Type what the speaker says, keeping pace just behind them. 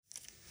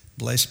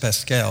Blaise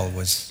Pascal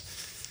was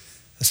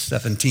a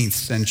 17th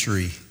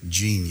century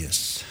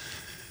genius.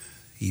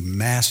 He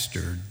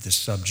mastered the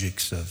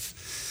subjects of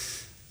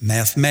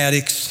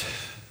mathematics,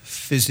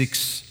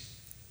 physics,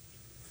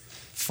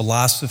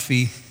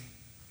 philosophy,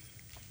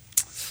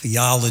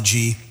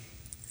 theology,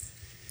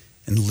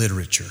 and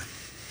literature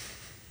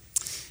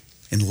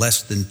in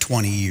less than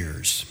 20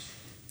 years.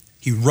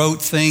 He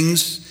wrote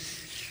things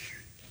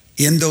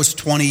in those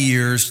 20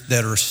 years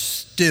that are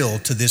still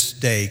to this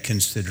day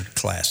considered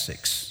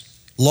classics.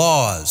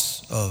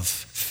 Laws of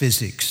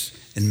physics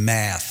and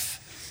math,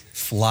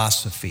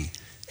 philosophy,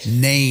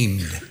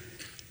 named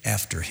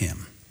after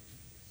him.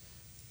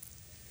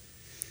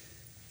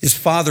 His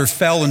father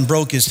fell and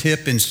broke his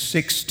hip in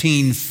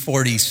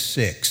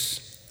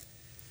 1646,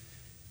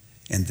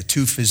 and the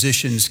two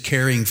physicians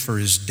caring for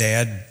his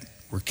dad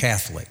were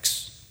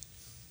Catholics.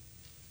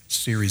 A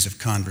series of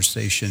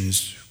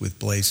conversations with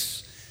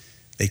Blaise,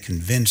 they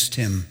convinced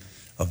him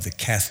of the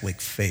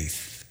Catholic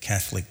faith,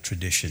 Catholic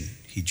tradition.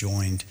 He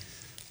joined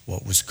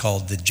what was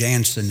called the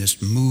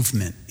Jansenist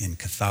movement in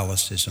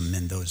Catholicism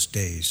in those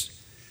days.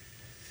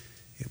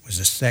 It was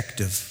a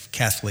sect of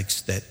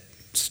Catholics that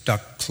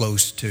stuck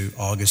close to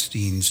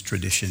Augustine's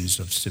traditions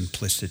of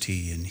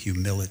simplicity and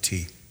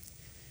humility.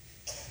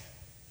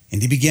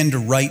 And he began to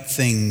write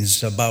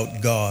things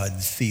about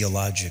God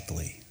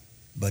theologically.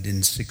 But in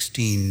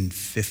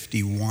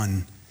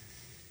 1651,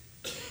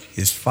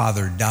 his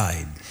father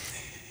died,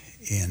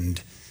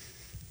 and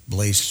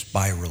Blaise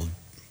spiraled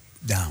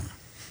down.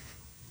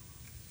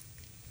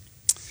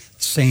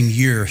 Same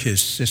year,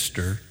 his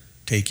sister,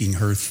 taking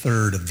her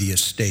third of the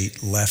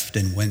estate, left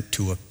and went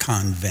to a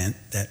convent.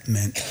 That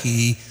meant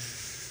he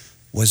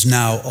was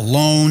now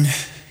alone.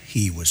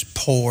 He was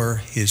poor.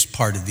 His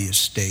part of the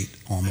estate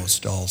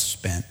almost all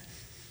spent.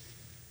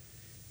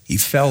 He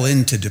fell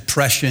into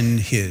depression.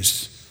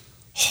 His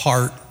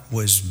heart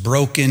was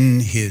broken.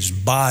 His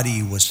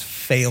body was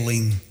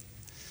failing.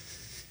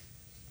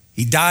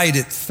 He died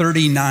at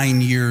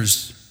 39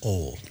 years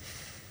old.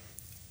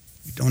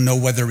 We don't know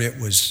whether it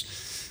was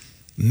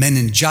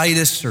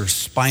meningitis or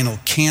spinal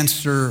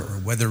cancer, or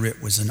whether it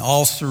was an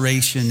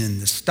ulceration in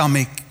the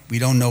stomach. We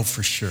don't know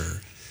for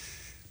sure.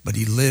 But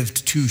he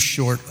lived too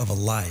short of a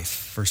life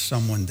for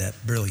someone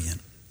that brilliant.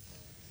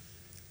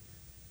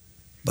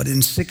 But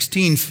in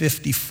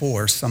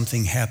 1654,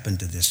 something happened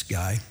to this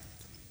guy,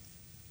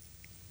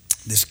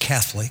 this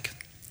Catholic,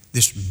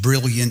 this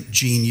brilliant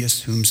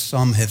genius whom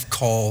some have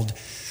called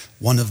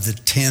one of the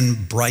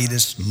 10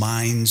 brightest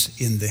minds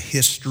in the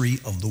history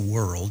of the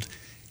world,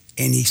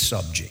 any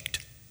subject.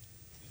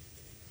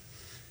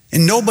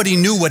 And nobody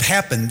knew what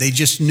happened. They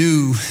just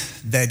knew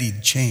that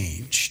he'd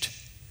changed.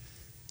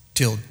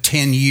 Till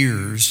 10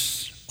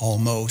 years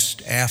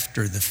almost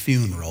after the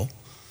funeral,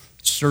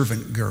 a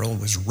servant girl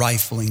was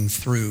rifling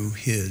through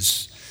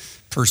his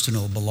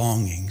personal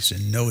belongings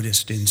and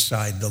noticed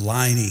inside the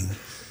lining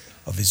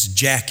of his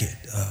jacket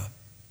a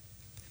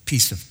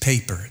piece of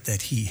paper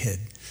that he had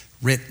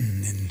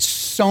written and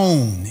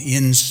sewn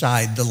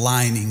inside the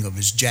lining of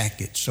his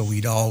jacket so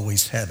he'd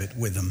always have it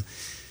with him.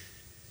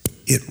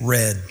 It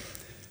read,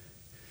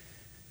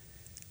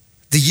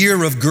 "The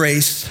year of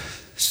grace,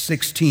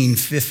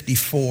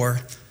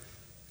 1654,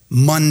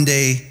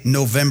 Monday,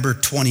 November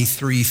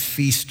 23,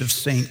 Feast of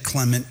St.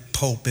 Clement,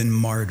 Pope and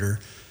Martyr,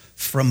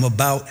 from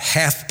about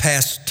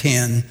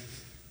 10:30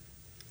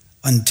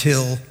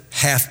 until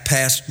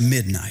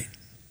midnight.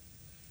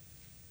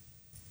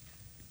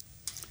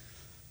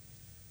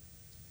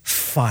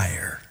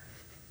 Fire.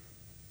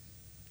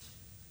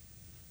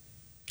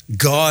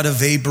 God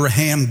of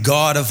Abraham,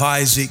 God of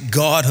Isaac,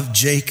 God of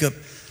Jacob,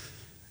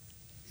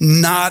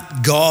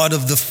 not God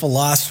of the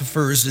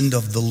philosophers and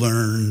of the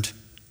learned.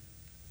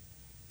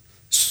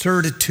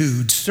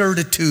 Certitude,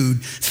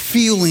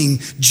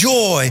 feeling,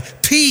 joy,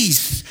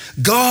 peace,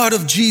 God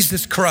of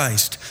Jesus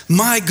Christ,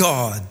 my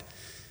God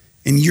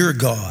and your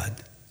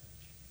God.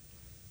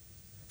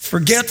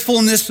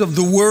 Forgetfulness of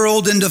the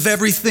world and of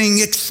everything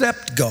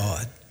except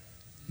God.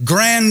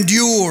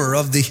 Grandeur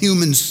of the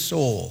human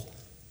soul.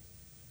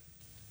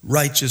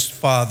 Righteous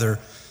Father,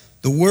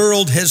 the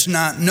world has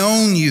not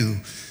known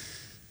you,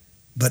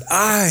 but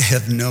I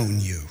have known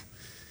you.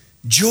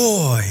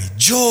 Joy,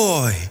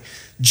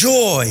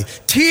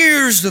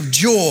 tears of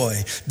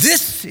joy.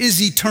 This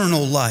is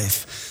eternal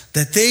life,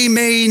 that they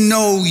may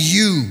know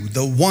you,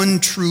 the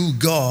one true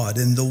God,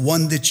 and the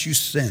one that you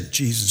sent,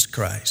 Jesus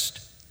Christ.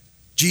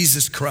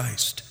 Jesus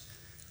Christ.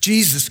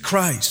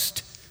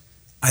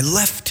 I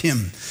left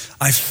him.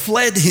 I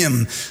fled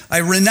him. I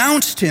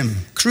renounced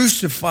him,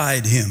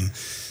 crucified him.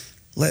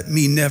 Let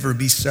me never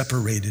be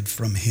separated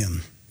from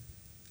him.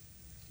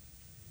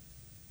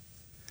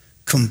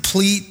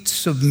 Complete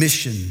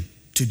submission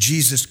to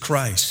Jesus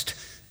Christ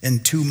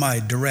and to my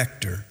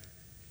director.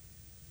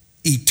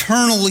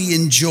 Eternally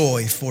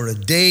enjoy for a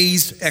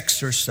day's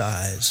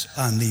exercise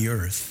on the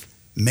earth.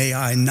 May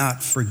I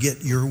not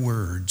forget your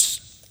words.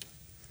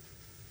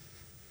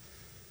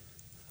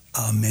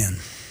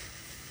 Amen.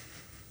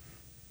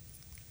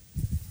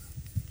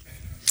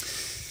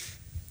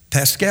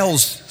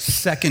 Pascal's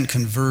second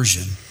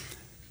conversion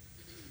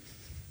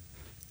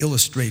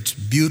illustrates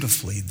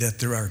beautifully that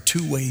there are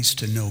two ways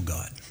to know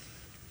God.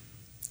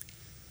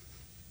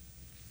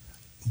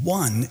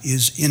 One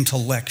is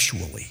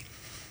intellectually,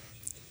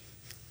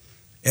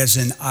 as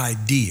an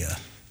idea,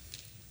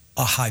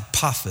 a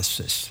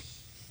hypothesis,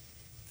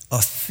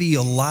 a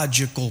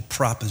theological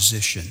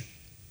proposition.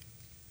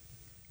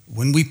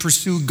 When we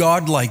pursue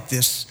God like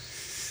this,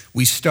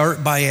 we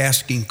start by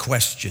asking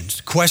questions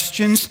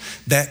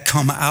that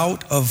come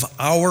out of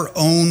our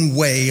own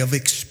way of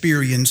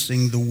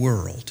experiencing the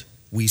world.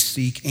 We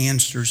seek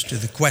answers to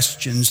the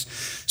questions.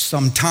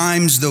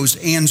 Sometimes those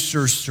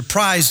answers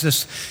surprise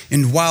us,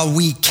 and while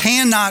we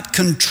cannot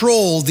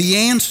control the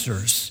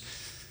answers,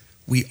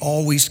 we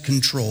always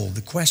control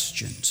the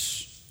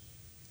questions.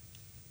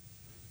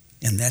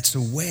 And that's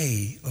a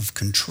way of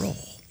control.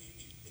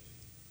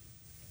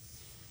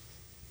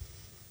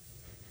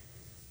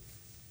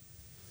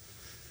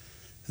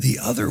 The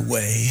other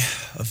way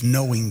of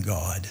knowing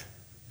God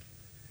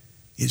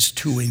is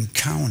to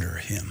encounter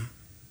him.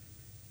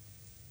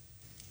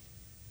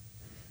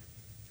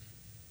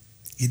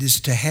 It is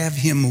to have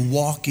him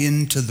walk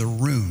into the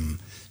room,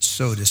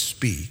 so to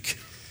speak.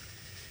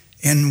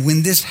 And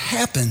when this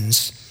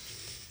happens,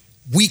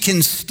 we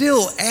can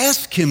still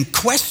ask him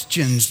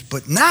questions,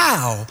 but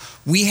now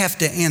we have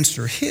to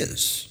answer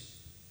his.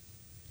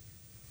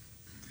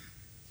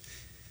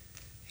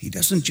 He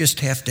doesn't just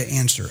have to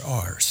answer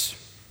ours.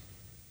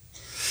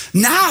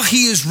 Now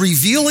he is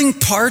revealing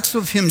parts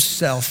of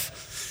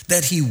himself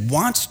that he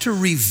wants to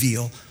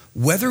reveal,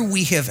 whether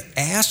we have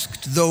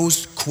asked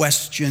those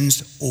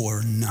questions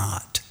or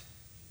not.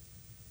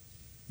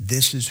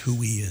 This is who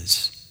he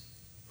is.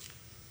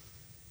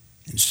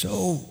 And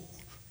so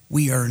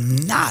we are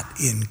not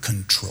in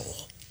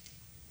control.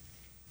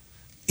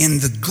 And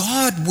the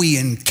God we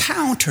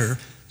encounter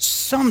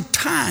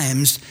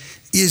sometimes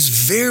is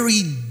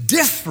very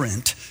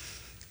different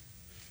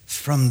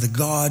from the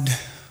God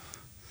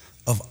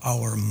of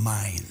our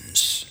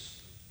minds.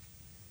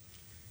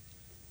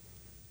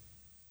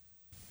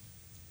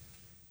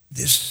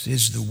 This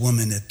is the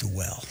woman at the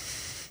well.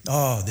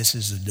 Oh, this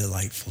is a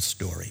delightful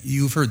story.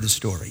 You've heard the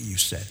story, you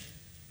said.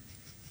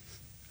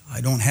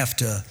 I don't have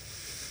to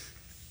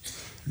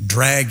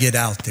drag it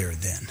out there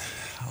then.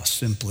 I'll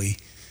simply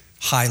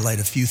highlight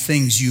a few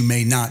things you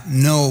may not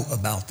know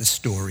about the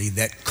story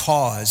that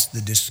caused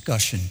the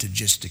discussion to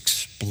just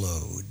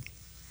explode.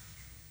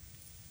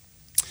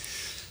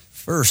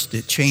 First,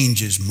 it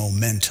changes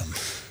momentum.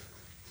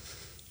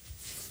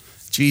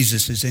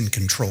 Jesus is in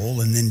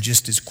control, and then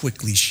just as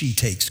quickly she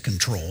takes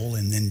control,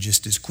 and then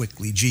just as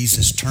quickly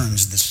Jesus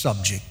turns the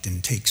subject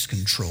and takes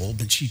control,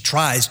 but she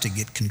tries to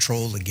get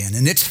control again.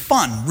 And it's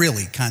fun,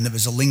 really, kind of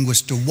as a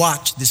linguist, to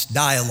watch this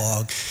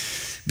dialogue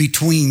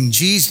between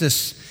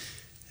Jesus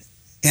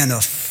and a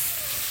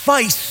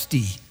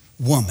feisty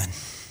woman.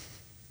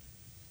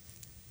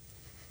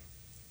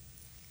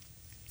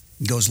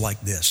 It goes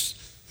like this.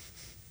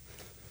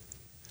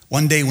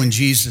 One day when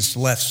Jesus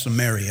left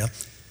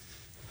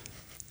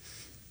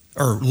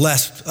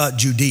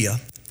Judea,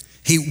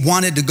 he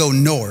wanted to go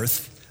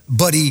north,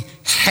 but he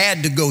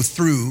had to go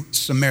through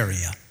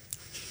Samaria.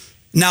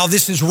 Now,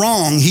 this is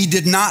wrong. He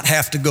did not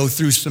have to go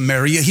through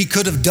Samaria. He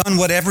could have done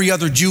what every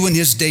other Jew in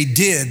his day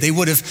did. They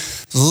would have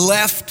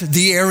left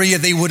the area.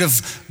 They would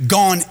have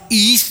gone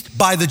east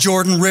by the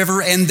Jordan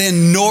River and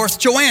then north.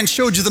 Joanne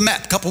showed you the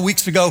map a couple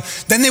weeks ago.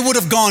 Then they would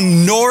have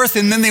gone north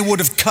and then they would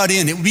have cut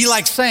in. It would be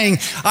like saying,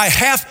 I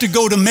have to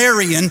go to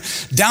Marion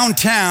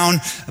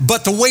downtown,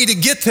 but the way to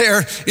get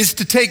there is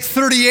to take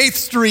 38th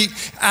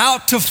Street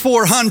out to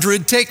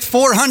 400, take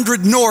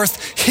 400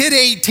 north, hit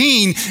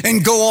 18,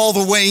 and go all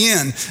the way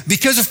in.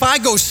 Because if I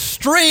go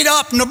straight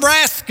up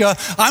Nebraska,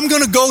 I'm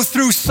going to go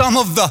through some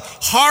of the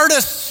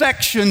hardest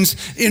sections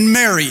in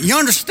Mary. You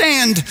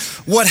understand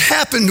what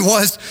happened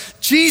was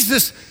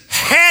Jesus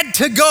had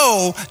to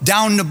go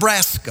down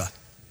Nebraska.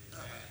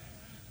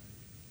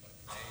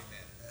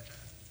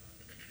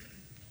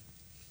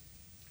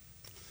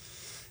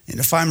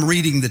 And if I'm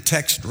reading the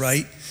text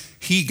right,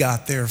 he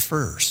got there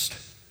first.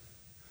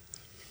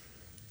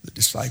 The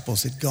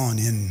disciples had gone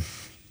in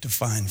to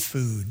find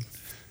food.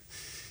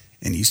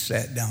 And he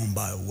sat down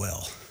by a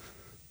well,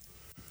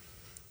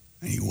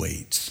 and he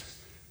waits.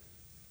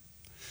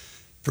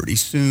 Pretty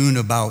soon,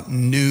 about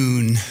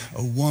noon,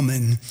 a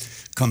woman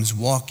comes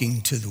walking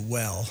to the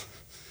well.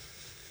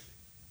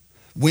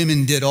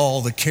 Women did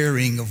all the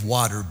carrying of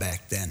water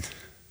back then.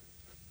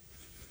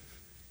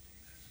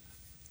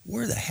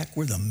 Where the heck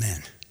were the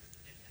men?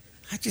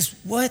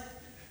 What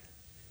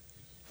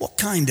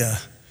kind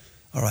of,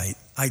 all right,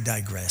 I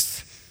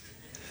digress.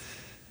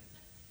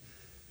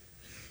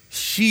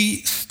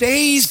 She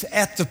stays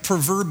at the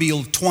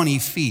proverbial 20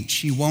 feet.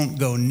 She won't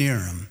go near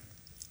him.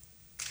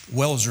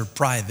 Wells are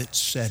private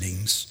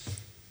settings.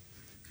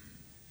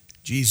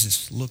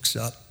 Jesus looks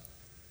up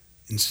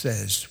and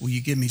says, will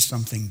you give me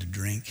something to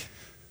drink?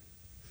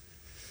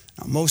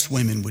 Now, most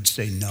women would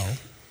say no.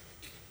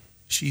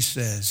 She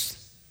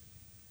says,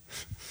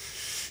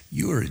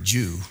 you are a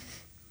Jew,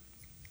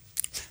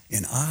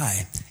 and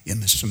I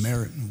am a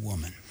Samaritan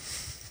woman.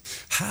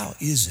 how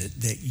is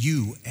it that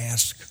you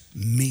ask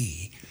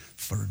me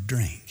for a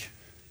drink?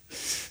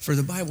 For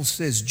the Bible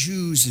says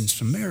Jews and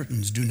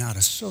Samaritans do not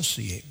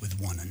associate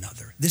with one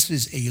another. This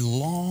is a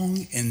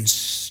long and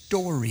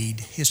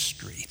storied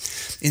history.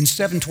 In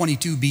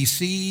 722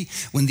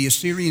 BC, when the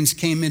Assyrians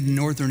came into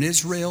northern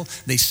Israel,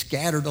 they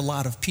scattered a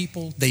lot of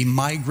people. They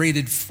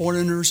migrated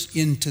foreigners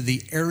into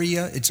the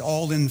area. It's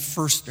all in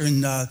 2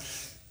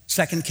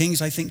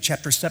 Kings, I think,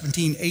 chapter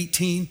 17,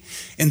 18.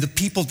 And the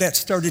people that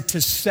started to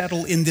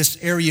settle in this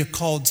area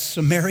called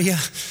Samaria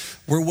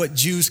were what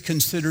Jews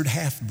considered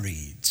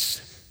half-breeds.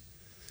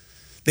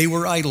 They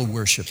were idol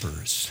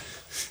worshipers.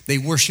 They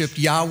worshiped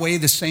Yahweh,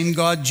 the same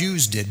God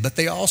Jews did, but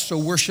they also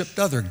worshiped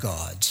other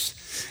gods.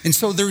 And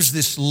so there's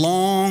this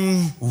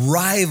long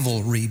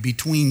rivalry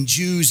between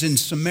Jews and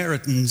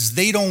Samaritans.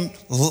 They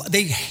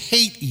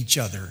hate each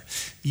other.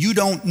 You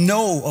don't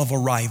know of a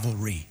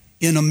rivalry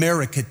in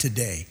America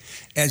today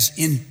as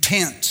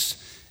intense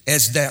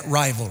as that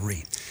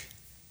rivalry.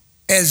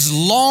 As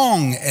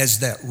long as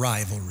that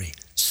rivalry,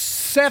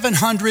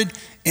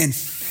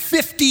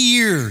 750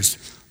 years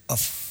of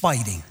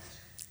fighting.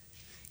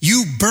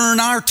 You burn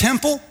our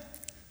temple,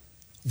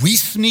 we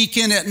sneak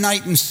in at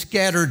night and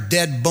scatter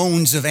dead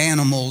bones of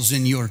animals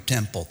in your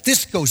temple.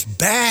 This goes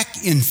back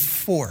and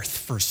forth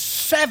for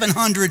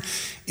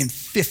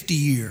 750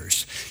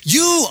 years.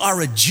 You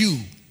are a Jew,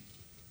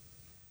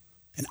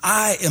 and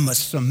I am a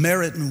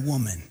Samaritan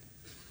woman.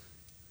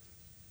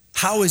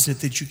 How is it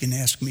that you can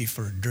ask me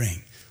for a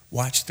drink?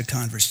 Watch the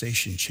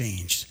conversation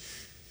change.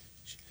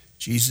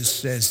 Jesus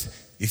says,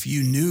 if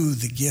you knew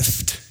the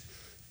gift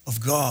of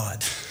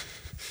God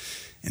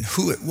and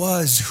who it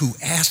was who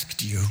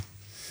asked you,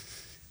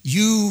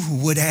 you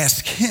would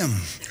ask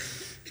him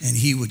and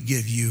he would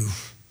give you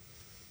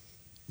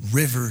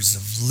rivers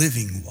of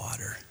living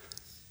water.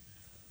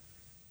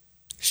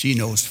 She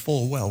knows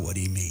full well what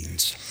he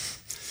means.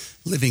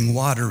 Living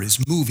water is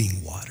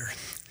moving water.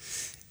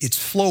 It's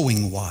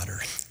flowing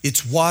water.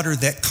 It's water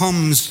that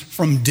comes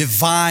from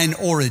divine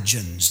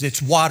origins.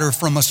 It's water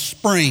from a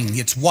spring.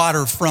 It's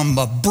water from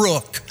a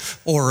brook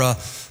or a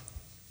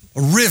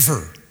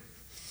river.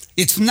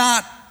 It's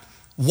not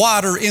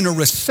water in a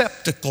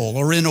receptacle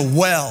or in a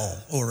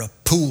well or a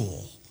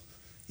pool.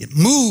 It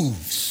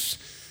moves.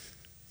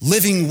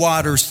 Living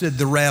water, said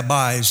the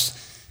rabbis,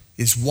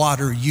 is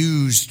water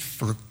used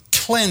for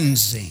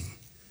cleansing.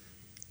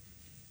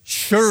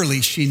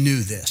 Surely she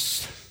knew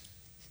this.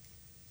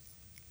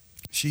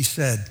 She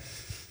said,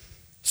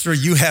 sir,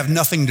 you have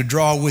nothing to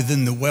draw with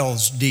and the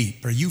well's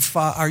deep. Are you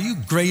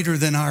greater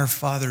than our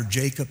father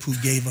Jacob who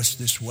gave us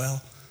this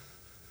well?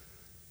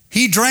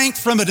 He drank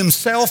from it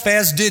himself,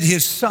 as did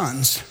his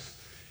sons,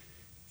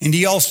 and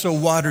he also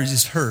watered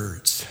his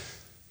herds.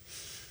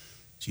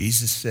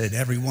 Jesus said,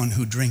 everyone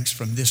who drinks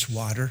from this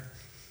water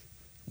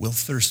will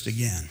thirst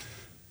again.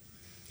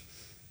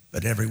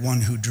 But everyone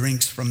who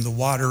drinks from the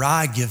water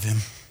I give him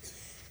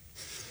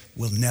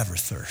will never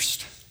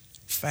thirst.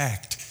 In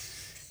fact,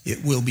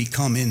 it will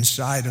become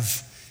inside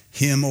of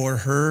him or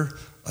her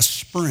a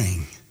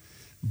spring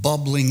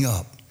bubbling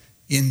up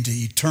into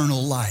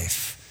eternal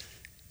life,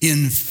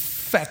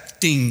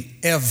 infecting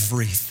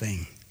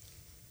everything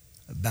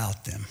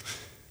about them.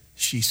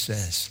 She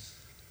says,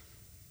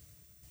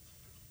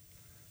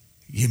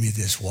 give me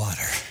this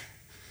water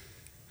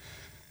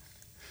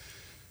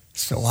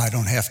so I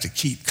don't have to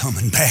keep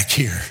coming back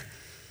here.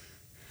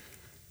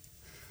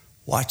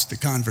 Watch the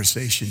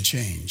conversation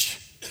change.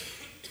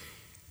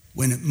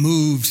 When it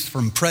moves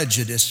from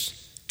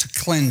prejudice to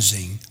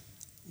cleansing,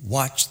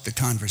 watch the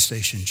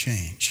conversation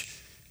change.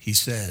 He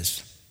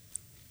says,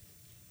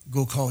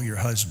 go call your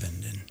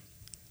husband and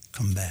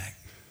come back.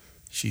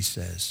 She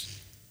says,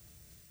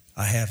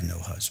 I have no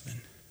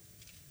husband.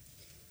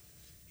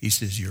 He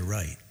says, you're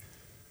right.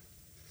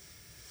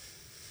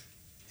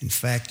 In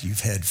fact,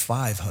 you've had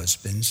 5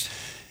 husbands,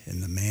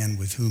 and the man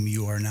with whom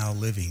you are now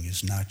living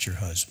is not your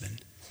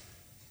husband.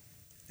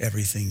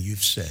 Everything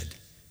you've said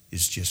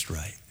is just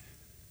right.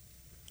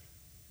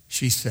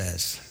 She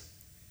says,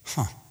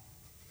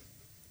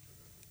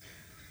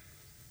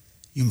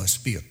 you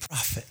must be a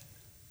prophet.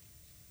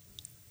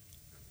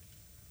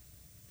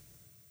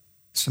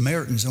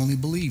 Samaritans only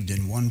believed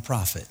in one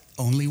prophet,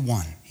 only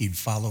one. He'd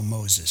follow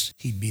Moses.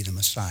 He'd be the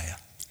Messiah.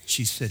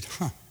 She said,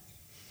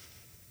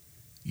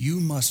 you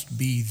must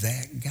be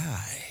that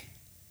guy.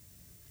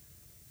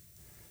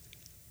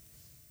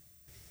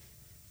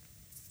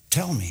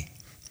 Tell me,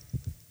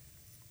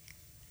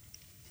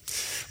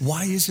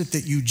 why is it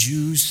that you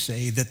Jews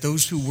say that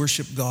those who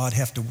worship God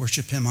have to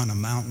worship him on a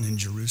mountain in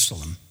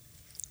Jerusalem?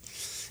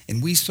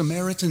 And we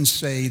Samaritans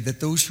say that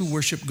those who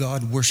worship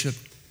God worship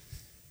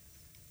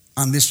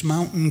on this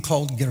mountain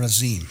called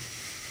Gerizim.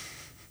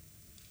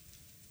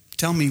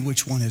 Tell me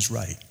which one is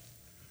right.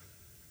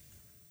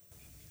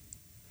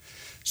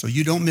 So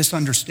you don't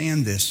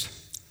misunderstand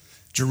this.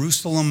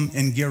 Jerusalem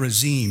and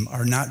Gerizim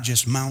are not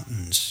just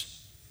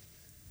mountains.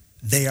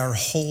 They are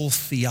whole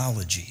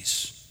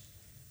theologies.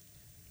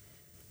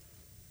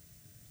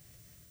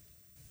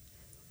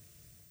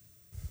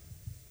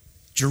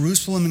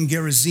 Jerusalem and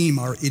Gerizim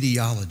are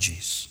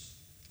ideologies.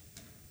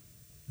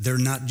 they're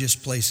not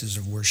just places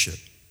of worship.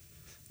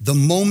 The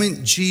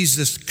moment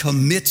Jesus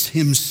commits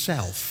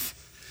himself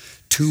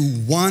to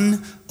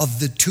one of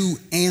the two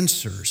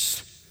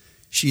answers,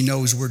 she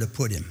knows where to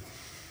put him.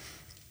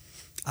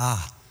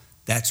 Ah,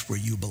 that's where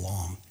you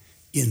belong,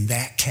 in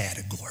that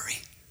category.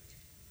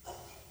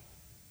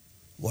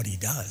 What he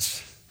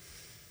does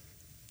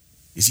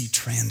is he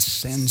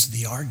transcends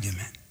the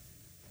argument.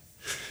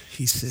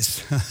 He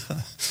says,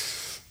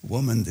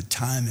 woman, the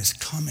time is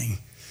coming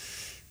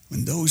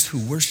when those who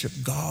worship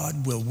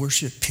God will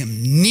worship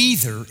him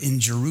neither in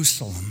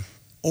Jerusalem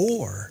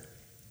or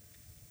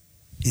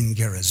in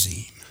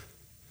Gerizim.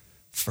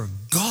 For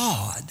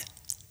God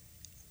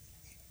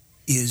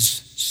is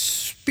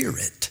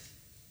spirit.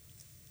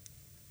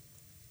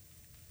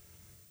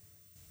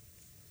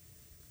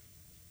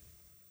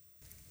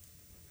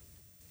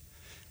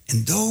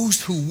 And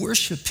those who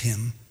worship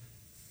him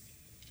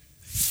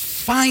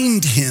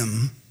find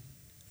him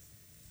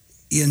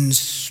in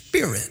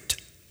spirit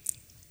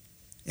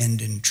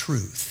and in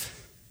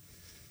truth.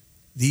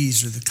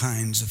 These are the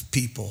kinds of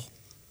people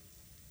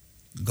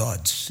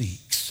God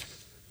seeks.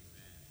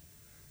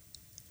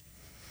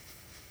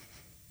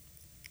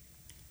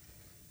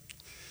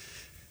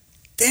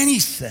 Then he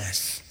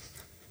says,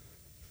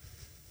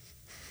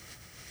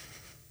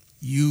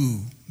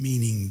 you,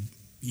 meaning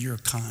your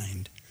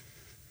kind,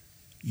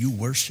 you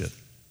worship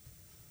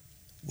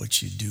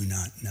what you do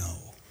not know.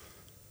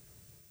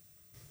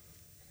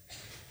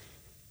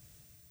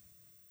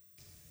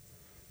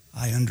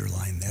 I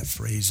underline that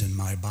phrase in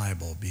my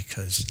Bible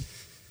because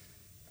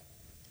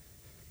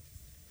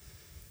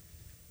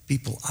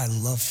people, I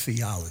love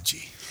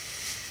theology.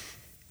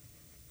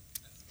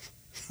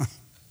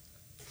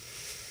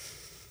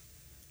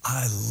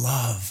 I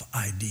love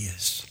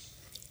ideas.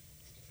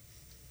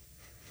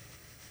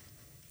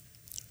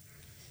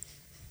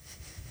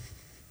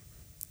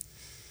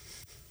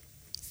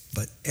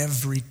 But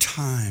every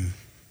time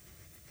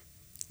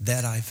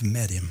that I've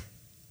met him,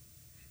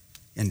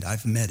 and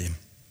I've met him,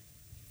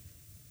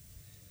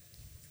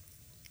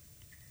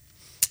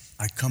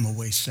 I come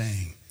away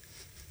saying,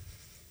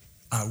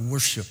 I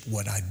worship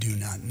what I do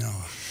not know.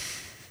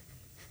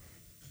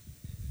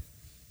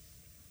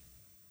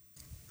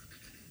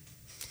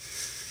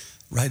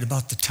 Right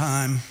about the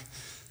time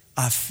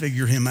I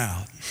figure him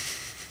out,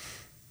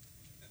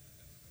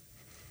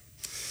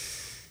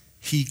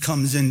 he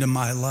comes into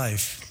my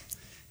life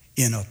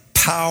in a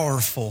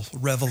powerful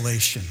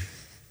revelation.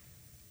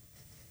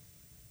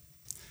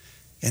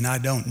 And I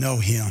don't know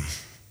him.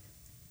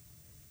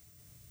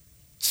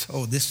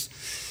 So this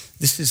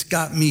has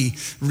got me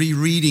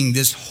rereading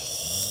this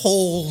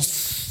whole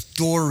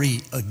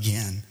story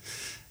again,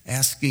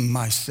 asking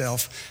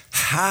myself,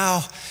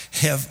 how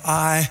have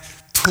I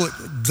put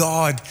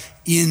God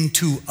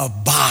into a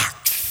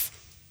box?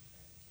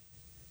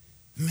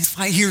 I mean, if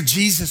I hear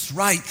Jesus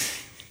right,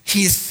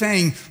 he is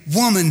saying,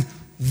 woman,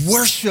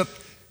 worship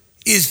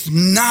is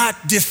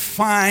not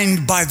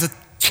defined by the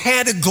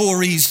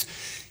categories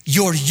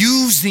you're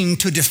using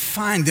to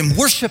define them.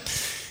 Worship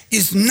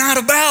is not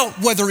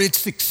about whether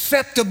it's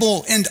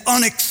acceptable and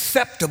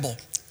unacceptable.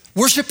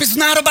 Worship is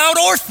not about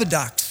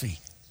orthodoxy.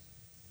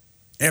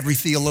 Every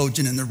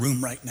theologian in the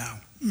room right now.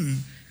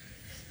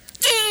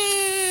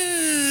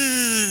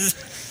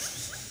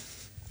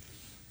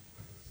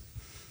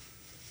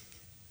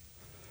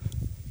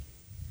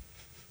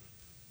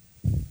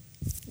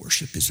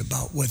 Worship is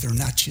about whether or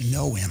not you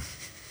know him.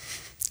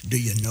 Do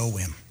you know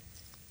him?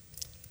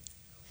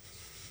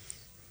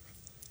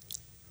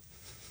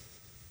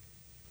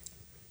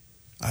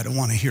 I don't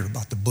want to hear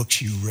about the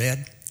books you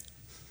read.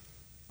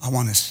 I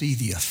want to see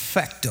the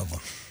effect of them.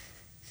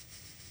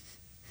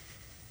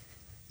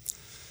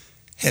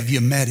 Have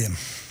you met him?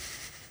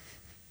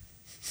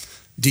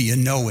 Do you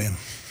know him?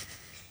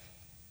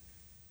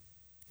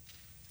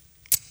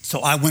 So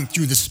I went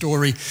through the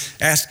story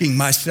asking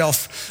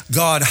myself,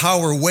 God, how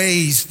are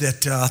ways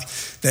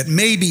that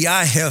maybe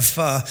I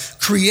have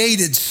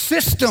created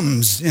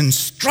systems and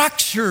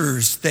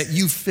structures that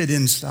you fit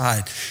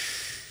inside?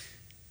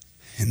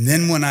 And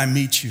then when I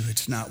meet you,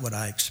 it's not what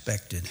I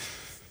expected.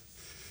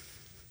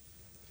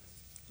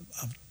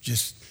 I'll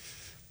just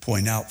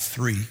point out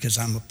 3 because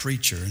I'm a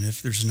preacher, and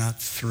if there's not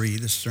 3,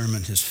 the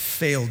sermon has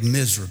failed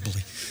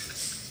miserably.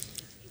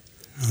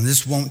 Now,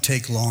 this won't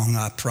take long,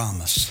 I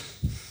promise.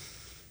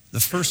 The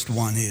first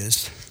one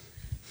is,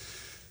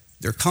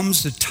 there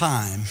comes a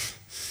time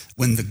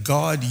when the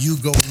God you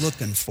go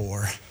looking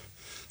for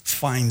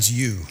finds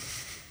you.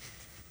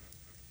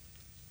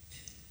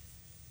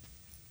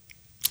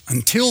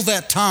 Until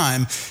that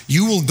time,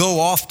 you will go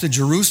off to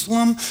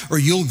Jerusalem or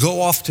you'll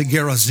go off to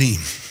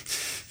Gerizim.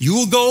 You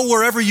will go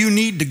wherever you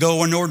need to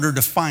go in order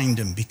to find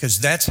him, because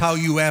that's how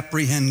you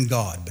apprehend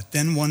God. But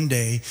then one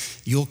day,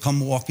 you'll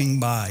come walking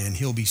by and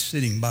he'll be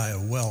sitting by a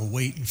well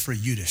waiting for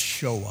you to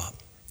show up.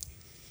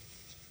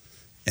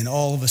 And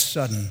all of a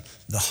sudden,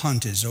 the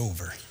hunt is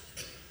over.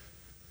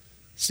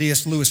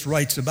 C.S. Lewis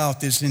writes about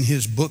this in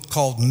his book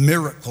called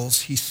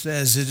Miracles. He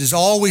says, it is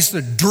always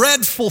a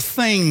dreadful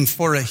thing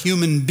for a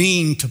human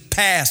being to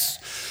pass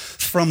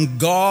from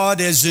God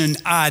as an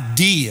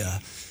idea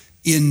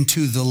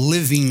into the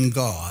living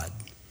God.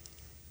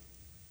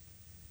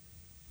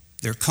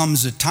 There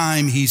comes a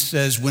time, he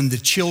says, when the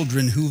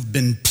children who've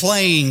been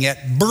playing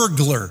at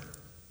burglar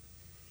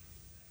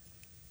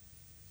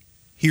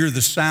hear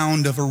the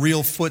sound of a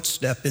real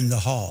footstep in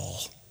the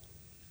hall.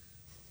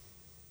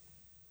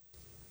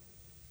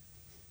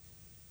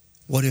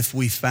 What if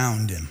we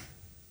found him?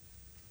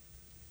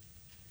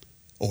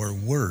 Or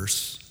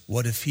worse,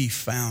 what if he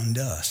found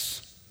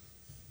us?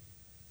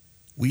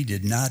 We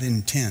did not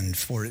intend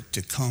for it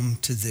to come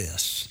to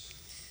this.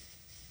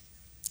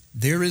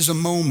 There is a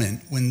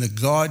moment when the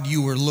God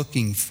you are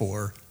looking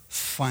for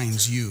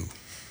finds you.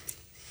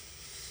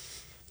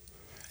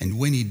 And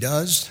when he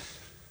does,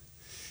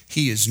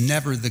 he is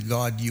never the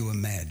God you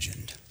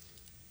imagined.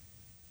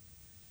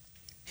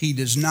 He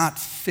does not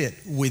fit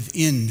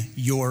within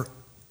your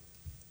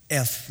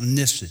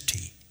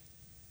ethnicity,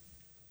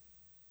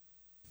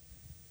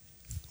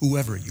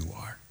 whoever you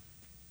are.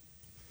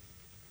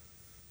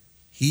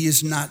 He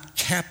is not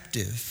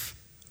captive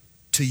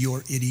to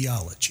your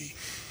ideology,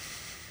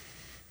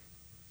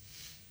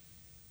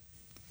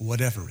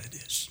 whatever it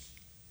is.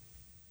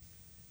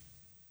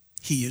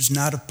 He is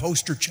not a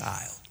poster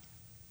child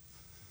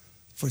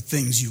for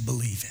things you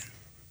believe in.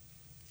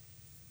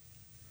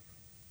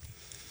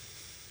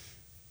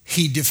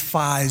 He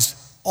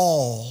defies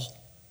all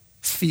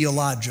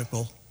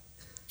theological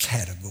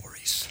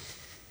categories.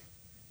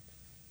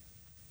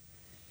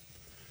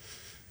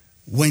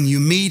 When you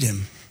meet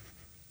him,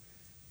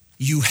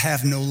 you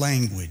have no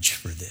language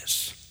for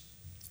this.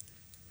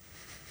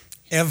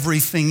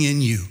 Everything in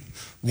you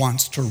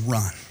wants to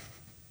run,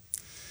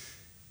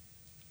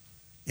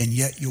 and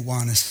yet you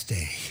want to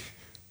stay.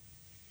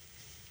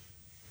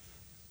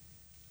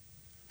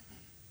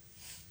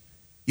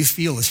 You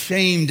feel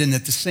ashamed, and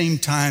at the same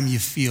time you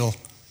feel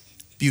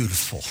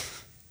beautiful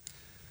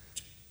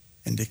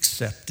and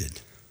accepted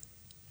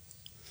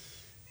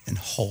and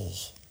whole.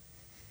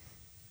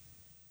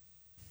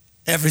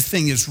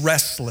 Everything is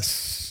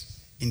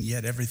restless, and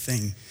yet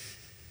everything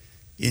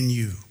in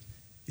you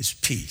is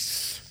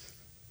peace.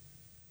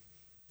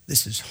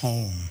 This is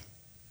home.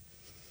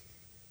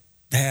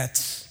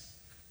 That's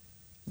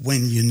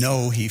when you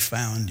know he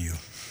found you.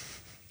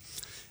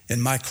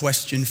 And my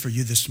question for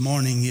you this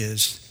morning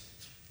is,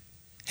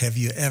 have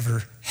you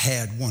ever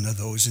had one of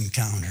those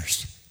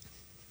encounters?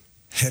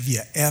 Have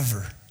you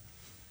ever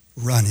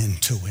run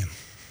into him?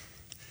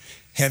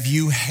 Have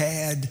you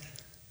had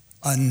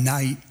a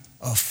night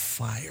of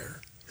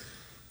fire?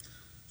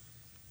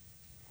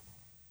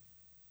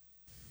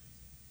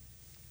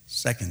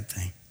 Second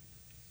thing,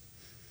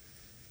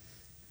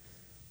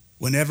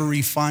 whenever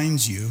he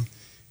finds you,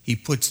 he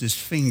puts his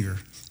finger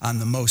on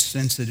the most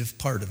sensitive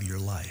part of your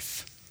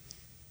life.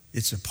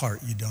 It's a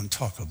part you don't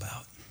talk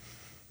about.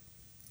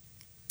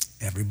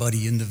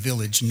 Everybody in the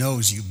village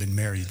knows you've been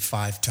married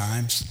 5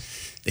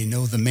 times. They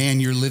know the man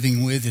you're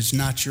living with is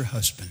not your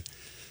husband.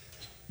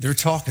 They're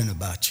talking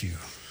about you.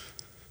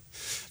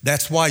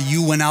 That's why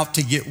you went out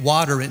to get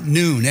water at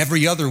noon.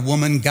 Every other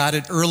woman got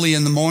it early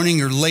in the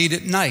morning or late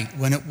at night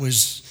when it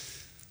was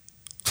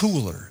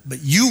cooler. But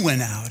you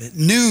went out at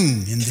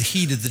noon in the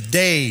heat of the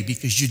day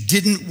because you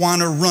didn't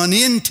want to run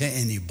into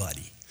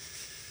anybody.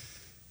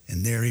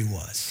 And there he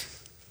was.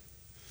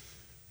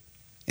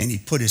 And he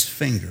put his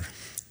finger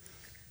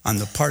on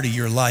the part of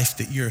your life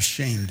that you're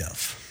ashamed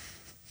of.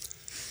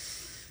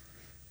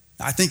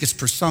 I think it's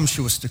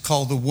presumptuous to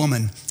call the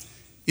woman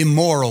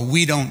immoral.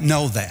 We don't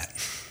know that.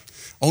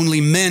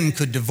 Only men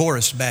could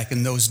divorce back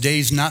in those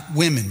days, not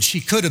women. She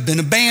could have been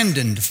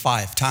abandoned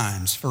 5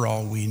 times for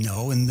all we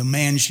know, and the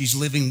man she's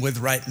living with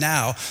right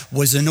now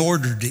was in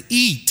order to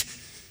eat.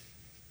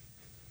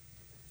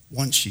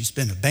 Once she's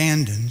been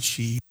abandoned,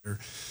 she either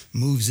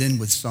moves in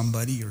with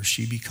somebody or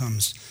she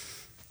becomes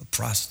a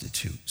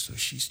prostitute. So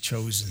she's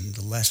chosen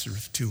the lesser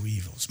of 2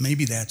 evils.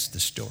 Maybe that's the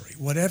story.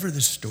 Whatever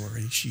the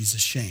story, she's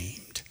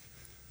ashamed.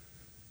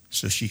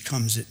 So she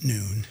comes at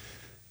noon.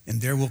 And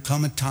there will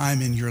come a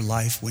time in your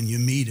life when you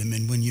meet him,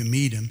 and when you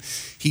meet him,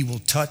 he will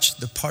touch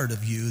the part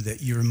of you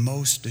that you're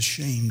most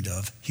ashamed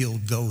of. He'll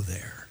go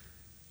there.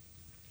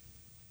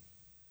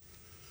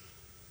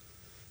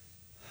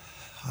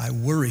 I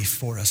worry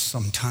for us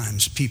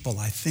sometimes, people.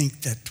 I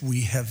think that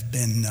we have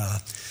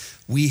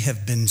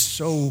been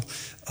so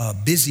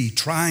busy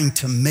trying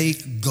to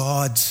make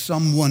God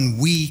someone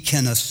we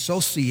can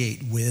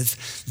associate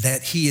with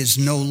that he is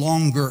no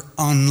longer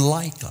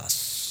unlike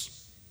us.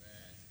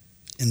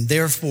 And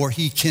therefore,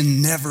 he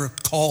can never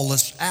call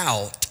us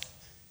out.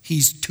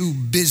 He's too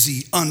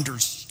busy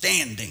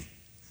understanding.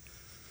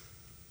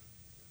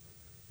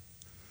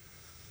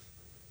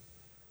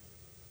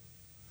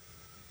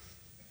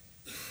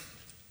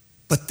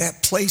 But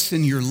that place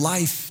in your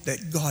life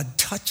that God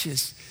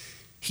touches,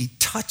 he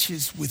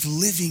touches with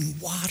living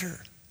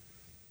water.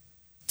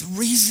 The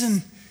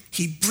reason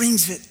he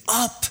brings it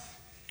up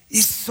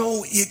is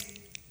so it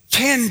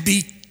can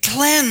be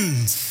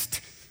cleansed.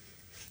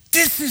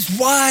 This is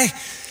why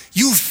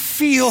you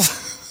feel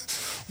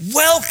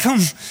welcome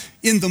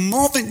in the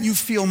moment you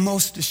feel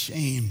most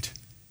ashamed.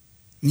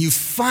 And you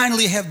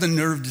finally have the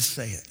nerve to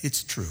say it.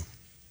 It's true.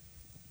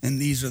 And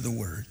these are the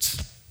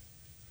words.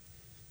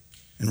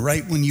 And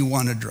right when you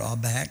want to draw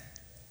back,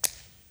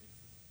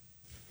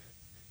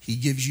 he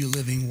gives you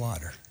living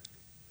water.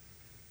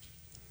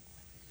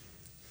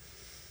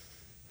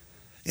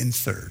 And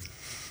third,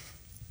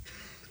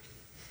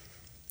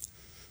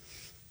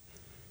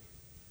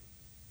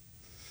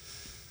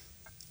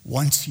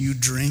 once you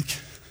drink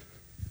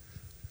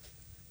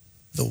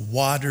the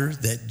water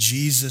that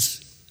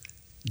Jesus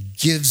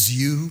gives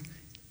you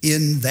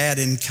in that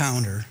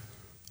encounter,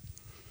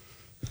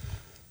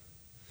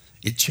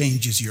 it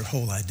changes your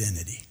whole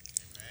identity.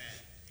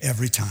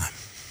 Every time.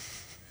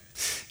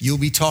 You'll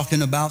be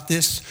talking about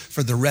this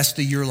for the rest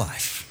of your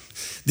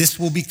life. This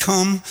will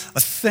become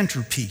a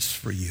centerpiece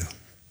for you.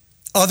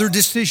 Other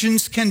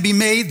decisions can be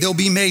made, they'll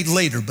be made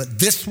later, but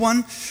this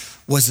one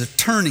was a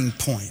turning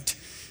point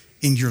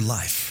in your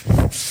life.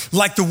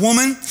 Like the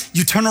woman,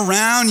 you turn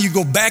around, you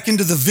go back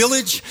into the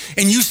village,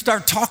 and you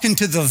start talking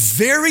to the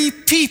very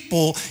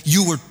people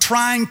you were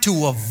trying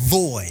to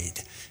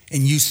avoid.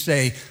 And you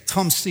say,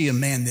 come see a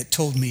man that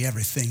told me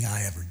everything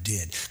I ever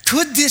did.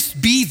 Could this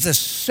be the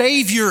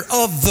Savior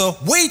of the,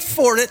 wait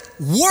for it,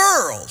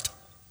 world?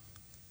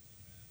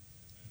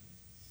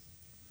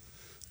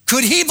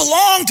 Could he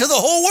belong to the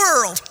whole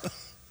world?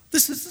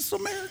 This is the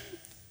Samaritan.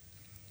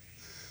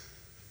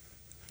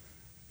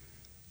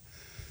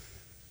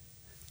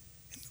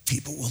 And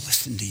people will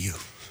listen to you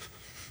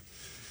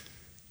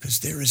because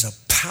there is a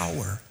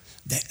power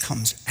that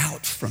comes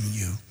out from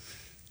you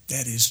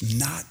that is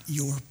not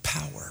your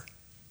power.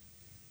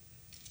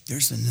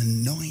 There's an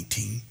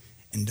anointing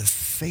and a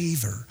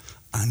favor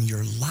on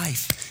your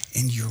life,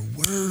 and your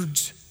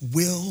words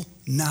will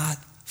not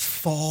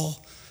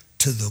fall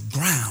to the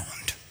ground.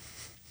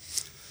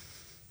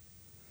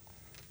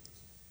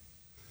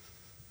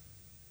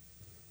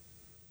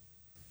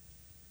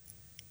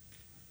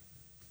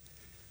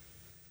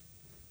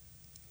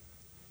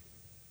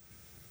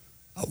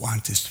 I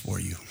want this for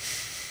you.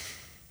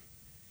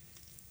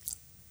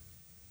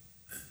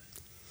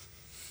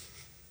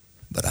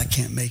 But I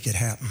can't make it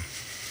happen.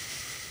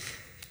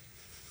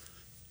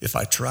 If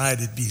I tried,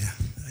 it'd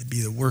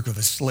be the work of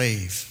a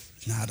slave,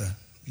 not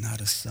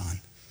a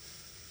son.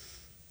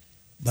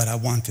 But I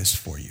want this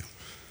for you.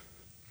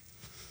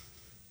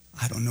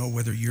 I don't know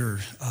whether you're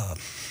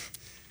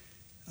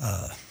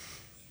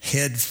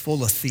head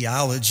full of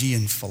theology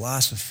and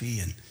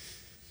philosophy,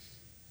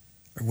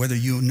 or whether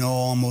you know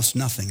almost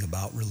nothing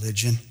about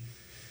religion.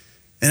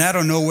 And I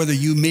don't know whether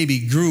you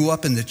maybe grew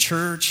up in the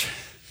church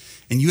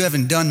and you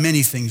haven't done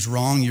many things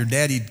wrong. Your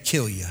daddy'd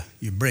kill you.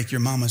 You'd break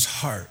your mama's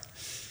heart.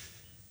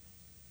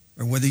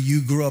 Or whether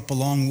you grew up a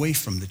long way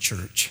from the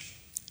church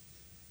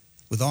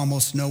with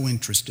almost no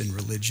interest in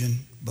religion,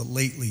 but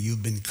lately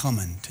you've been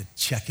coming to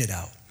check it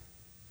out.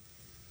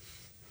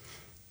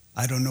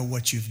 I don't know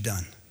what you've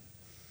done.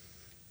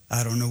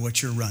 I don't know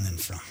what you're running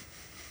from.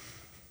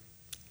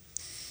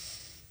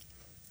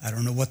 I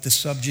don't know what the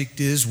subject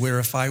is, where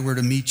if I were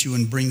to meet you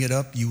and bring it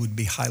up, you would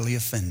be highly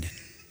offended.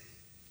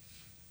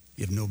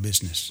 You have no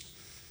business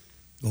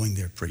going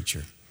there,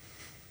 preacher.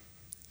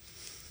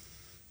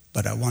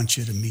 But I want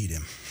you to meet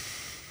him.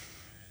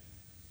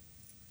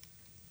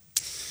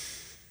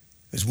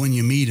 Because when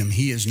you meet him,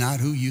 he is not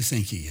who you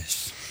think he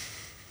is.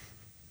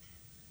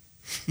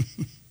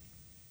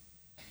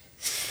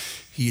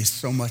 He is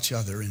so much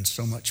other and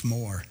so much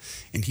more.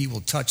 And he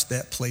will touch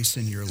that place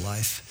in your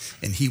life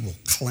and he will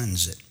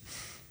cleanse it.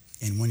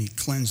 And when he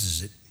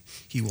cleanses it,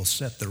 he will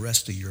set the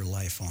rest of your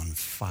life on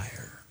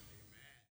fire.